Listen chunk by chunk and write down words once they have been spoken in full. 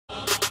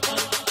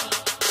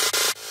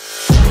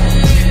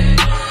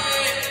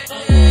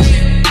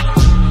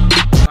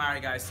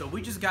so we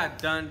just got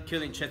done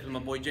killing chest with my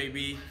boy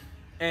JB,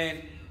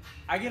 and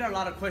I get a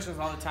lot of questions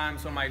all the time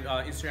on my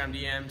Instagram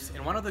DMs,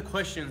 and one of the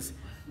questions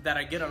that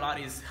I get a lot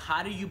is,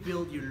 how do you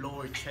build your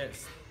lower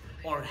chest?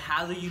 Or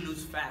how do you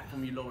lose fat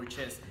from your lower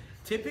chest?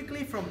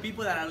 Typically from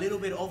people that are a little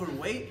bit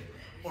overweight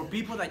or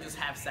people that just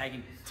have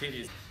sagging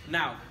titties.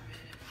 Now,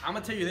 I'm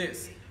gonna tell you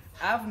this,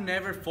 I've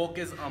never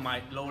focused on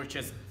my lower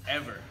chest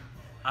ever.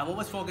 I've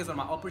always focused on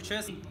my upper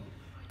chest,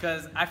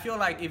 because I feel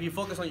like if you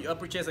focus on your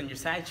upper chest and your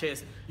side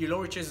chest, your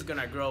lower chest is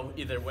gonna grow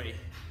either way.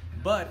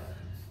 But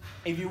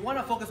if you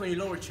wanna focus on your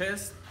lower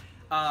chest,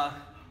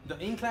 the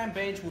incline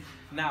bench,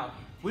 now,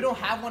 we don't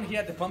have one here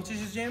at the Pump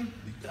Chasers gym,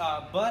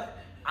 but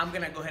I'm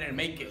gonna go ahead and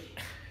make it.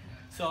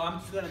 So I'm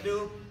just gonna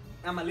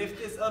I'm gonna lift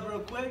this up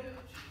real quick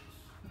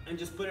and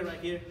just put it right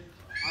here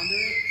under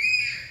it.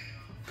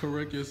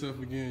 Correct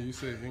yourself again, you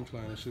said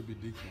incline, it should be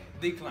decline.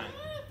 Decline,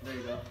 there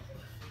you go.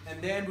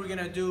 And then we're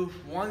gonna do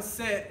one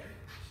set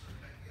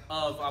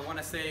of, I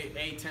wanna say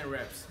 8-10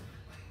 reps.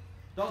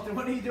 Dalton,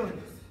 what are you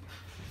doing?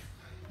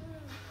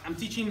 I'm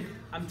teaching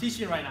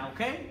right now,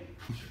 okay?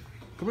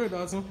 Come here,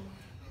 Dodson.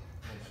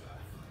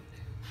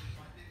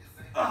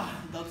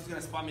 Dalton's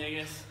gonna spot me, I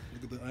guess.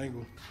 Look at the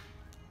angle.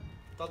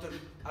 Dalton,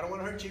 I don't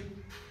wanna hurt you,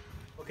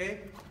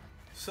 okay?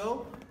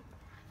 So,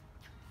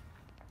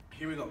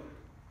 here we go.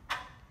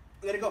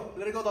 Let it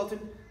go,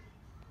 Dalton.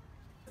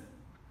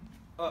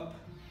 Up.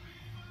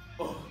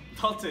 Oh,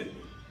 Dalton.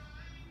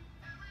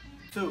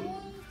 2,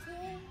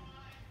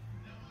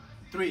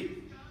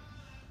 3,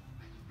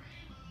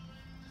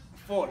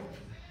 4,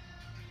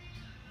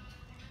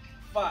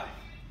 5,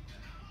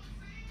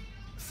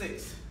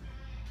 6.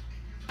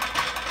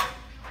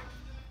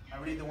 I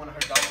really don't want to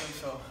hurt Dalton,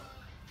 so.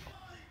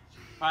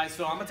 Alright,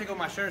 so I'm gonna take off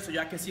my shirt so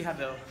y'all can see how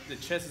the lower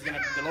chest is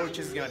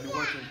gonna be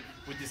working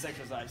with this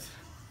exercise.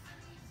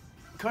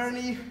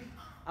 Currently,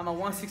 I'm at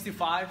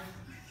 165.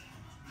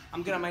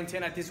 I'm gonna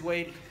maintain at this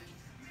weight,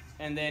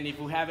 and then if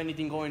we have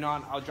anything going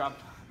on, I'll drop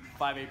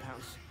 5-8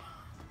 pounds.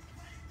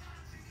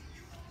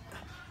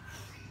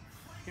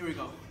 Here we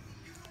go.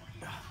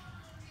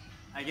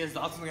 I guess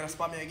Dalton's gonna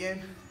spot me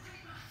again.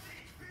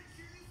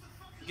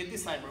 Get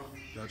this side, bro.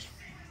 Gotcha.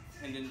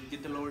 And then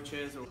get the lower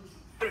chest. Or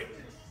 3.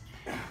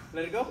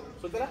 Let it go.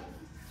 Suéltala.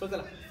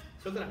 Suéltala.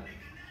 Suéltala.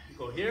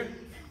 Go here.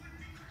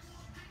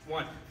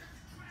 1,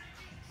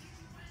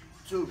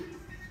 2,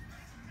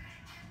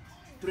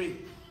 3,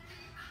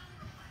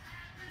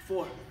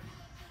 4,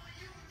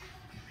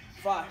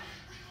 5,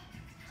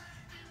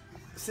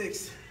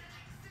 6,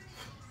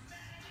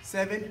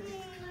 7,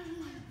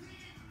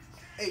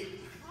 8,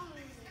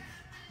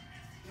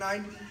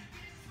 9,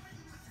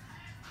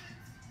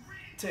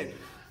 10.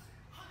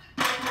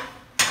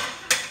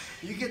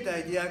 You get the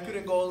idea. I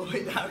couldn't go all the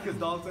way down because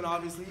Dalton,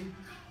 obviously.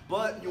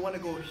 But you want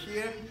to go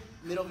here,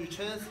 middle of your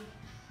chest,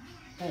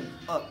 boom,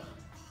 up,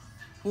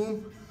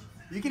 boom.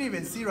 You can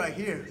even see right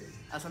here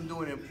as I'm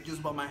doing it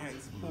just by my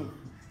hands. Boom,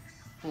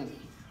 boom.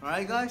 All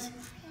right, guys?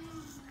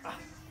 All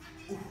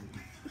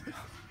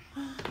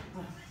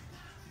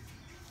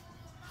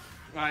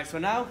right, so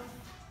now,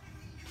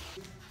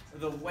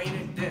 the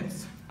weighted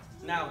dips.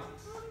 Now,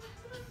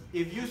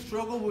 if you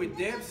struggle with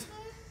dips,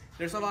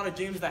 there's a lot of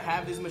gyms that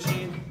have this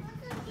machine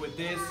with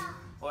this,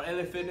 or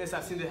LA Fitness.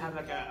 I've seen they have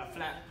like a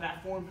flat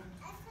platform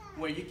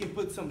where you can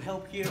put some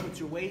help here with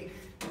your weight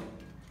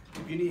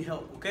if you need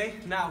help, okay?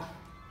 Now,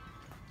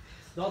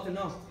 Dalton,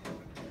 no.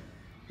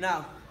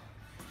 Now,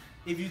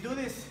 if you do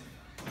this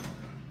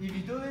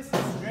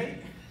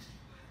straight,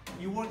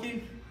 you're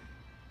working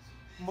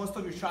most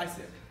of your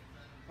tricep.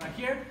 Right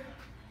here,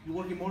 you're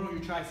working more of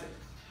your tricep.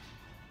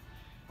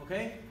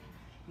 Okay?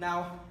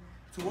 Now,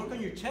 to work on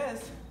your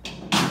chest,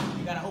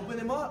 you gotta open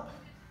them up,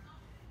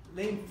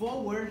 lean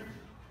forward,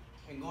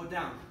 and go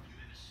down.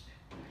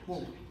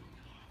 Boom.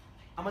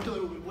 I'm gonna do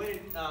it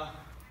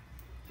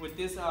with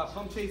this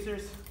Pump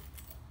Chasers.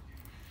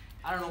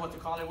 I don't know what to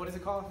call it. What is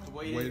it called?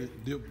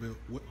 Weighted dip belt.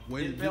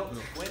 Weighted dip belt.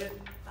 Weighted,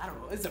 I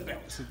don't know. It's a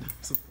belt.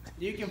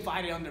 You can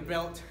find it on the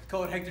belt.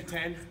 Code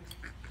Hector10.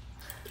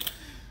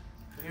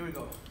 So here we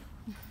go.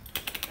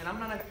 And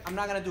I'm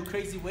not gonna do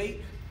crazy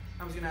weight.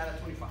 I'm just gonna add a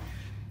 25.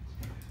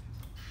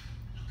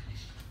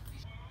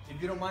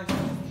 If you don't mind,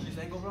 this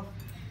angle, bro.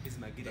 This is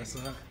my good That's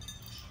angle.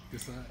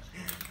 Good side.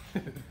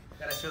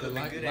 Gotta show the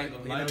good angle.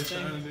 You know what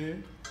I'm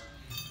saying?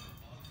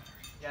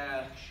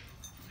 Yeah.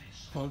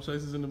 Pump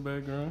Chasers in the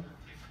background.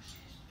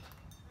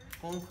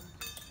 Boom.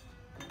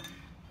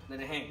 Let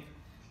it hang.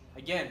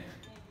 Again.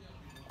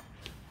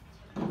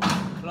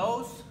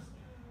 Close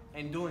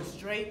and doing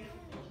straight.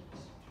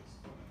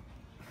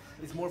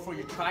 It's more for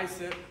your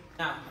tricep.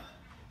 Now,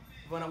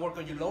 you wanna work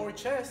on your lower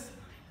chest.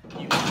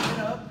 You open it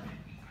up,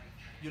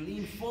 you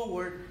lean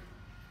forward,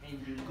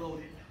 and you go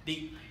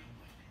deep.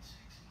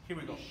 Here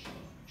we go.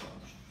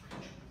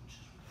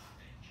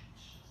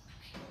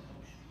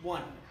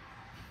 1,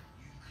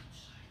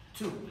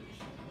 2,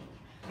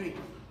 3,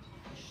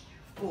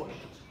 4,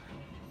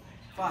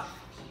 5,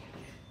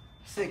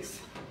 6,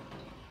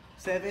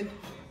 7,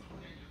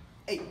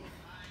 8.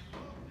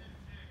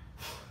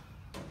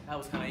 That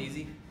was kind of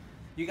easy.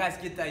 You guys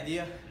get the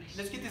idea?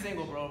 Let's get this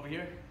angle, bro, over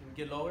here.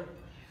 Get lower.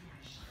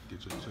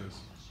 Get your chest.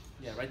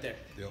 Yeah, right there.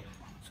 Yep.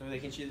 So they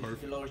can see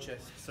your lower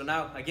chest. So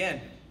now,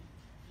 again,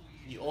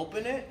 you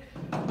open it,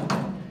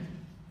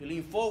 you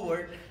lean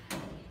forward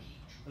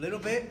a little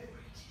bit,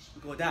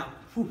 you go down.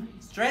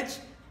 Stretch,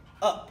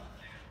 up.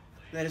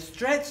 Let it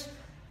stretch,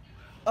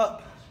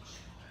 up.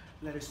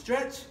 Let it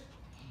stretch,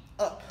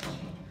 up.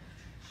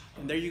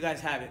 And there you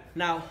guys have it.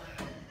 Now,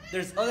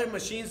 there's other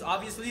machines,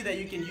 obviously, that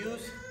you can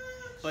use,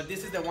 but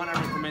this is the one I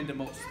recommend the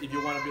most if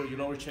you want to build your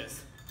lower chest.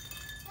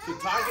 To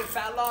target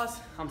fat loss,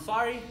 I'm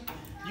sorry,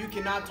 you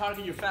cannot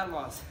target your fat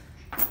loss.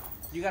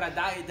 You gotta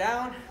diet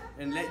down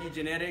and let your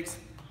genetics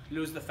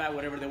lose the fat,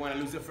 whatever they want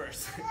to lose it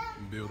first.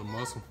 Build a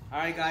muscle. All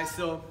right, guys,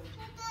 so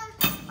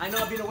I know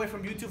I've been away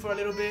from YouTube for a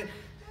little bit.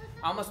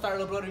 I'm gonna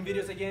start uploading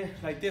videos again,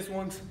 like this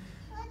one's.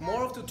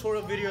 More of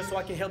tutorial videos so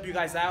I can help you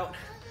guys out.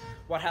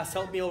 What has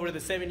helped me over the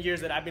 7 years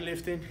that I've been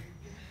lifting.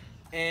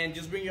 And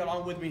just bring you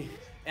along with me.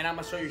 And I'm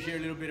gonna show you here a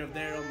little bit of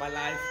there of my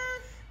life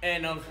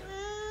and of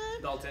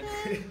Dalton.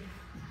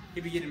 He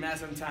be getting mad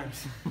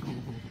sometimes.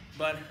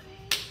 But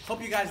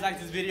hope you guys like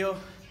this video.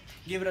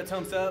 Give it a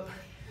thumbs up.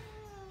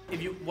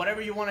 If you,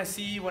 whatever you wanna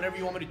see, whatever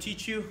you want me to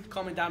teach you,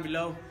 comment down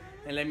below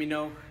and let me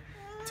know.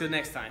 Till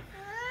next time.